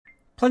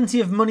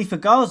Plenty of money for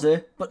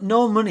Gaza, but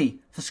no money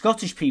for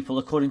Scottish people,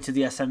 according to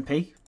the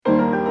SNP.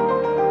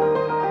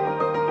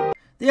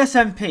 The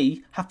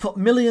SNP have put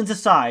millions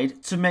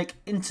aside to make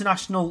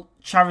international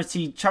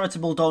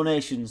charitable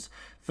donations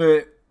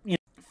for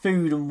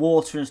food and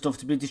water and stuff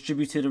to be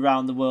distributed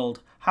around the world.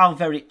 How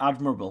very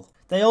admirable.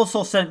 They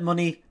also sent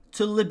money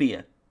to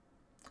Libya.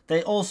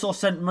 They also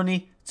sent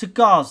money to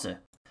Gaza.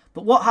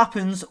 But what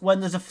happens when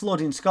there's a flood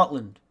in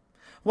Scotland?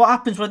 What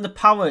happens when the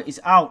power is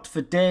out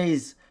for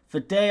days, for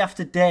day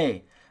after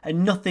day,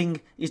 and nothing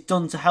is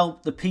done to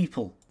help the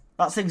people?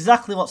 That's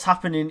exactly what's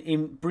happening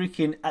in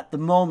Brechin at the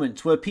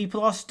moment, where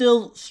people are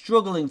still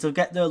struggling to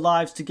get their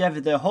lives together.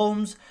 Their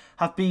homes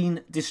have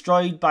been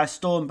destroyed by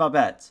Storm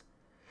Babette.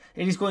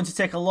 It is going to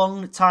take a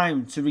long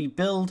time to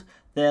rebuild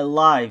their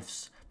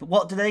lives. But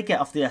what do they get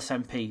off the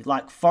SNP?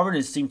 Like,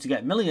 foreigners seem to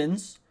get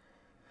millions.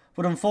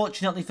 But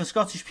unfortunately for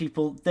Scottish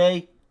people,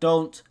 they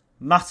don't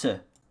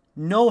matter.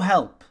 No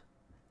help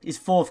is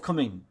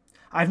forthcoming.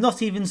 I've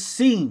not even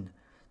seen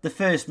the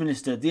First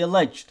Minister, the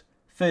alleged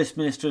First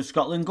Minister of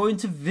Scotland, going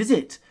to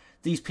visit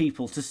these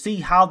people to see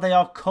how they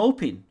are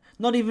coping.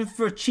 Not even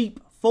for a cheap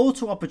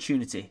photo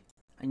opportunity.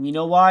 And you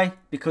know why?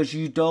 Because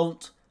you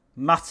don't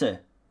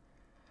matter.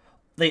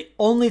 The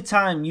only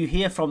time you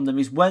hear from them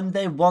is when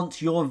they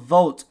want your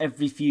vote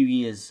every few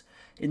years.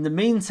 In the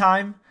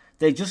meantime,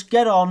 they just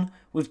get on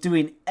with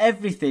doing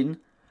everything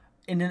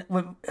in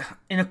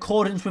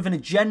accordance with an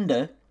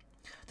agenda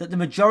that the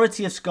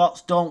majority of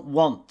Scots don't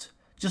want.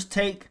 Just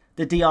take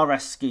the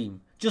DRS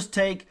scheme. Just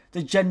take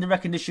the Gender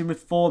Recognition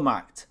Reform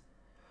Act.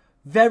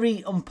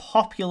 Very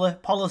unpopular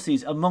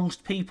policies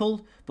amongst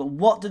people, but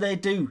what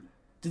do?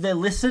 Do they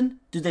listen?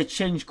 Do they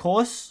change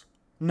course?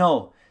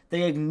 No.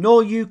 They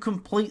ignore you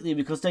completely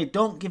because they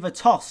don't give a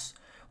toss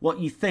what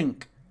you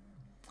think.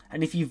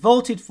 And if you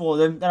voted for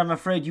them, then I'm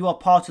afraid you are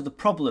part of the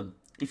problem.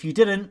 If you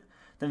didn't,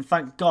 then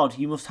thank God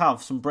you must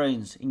have some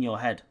brains in your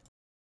head.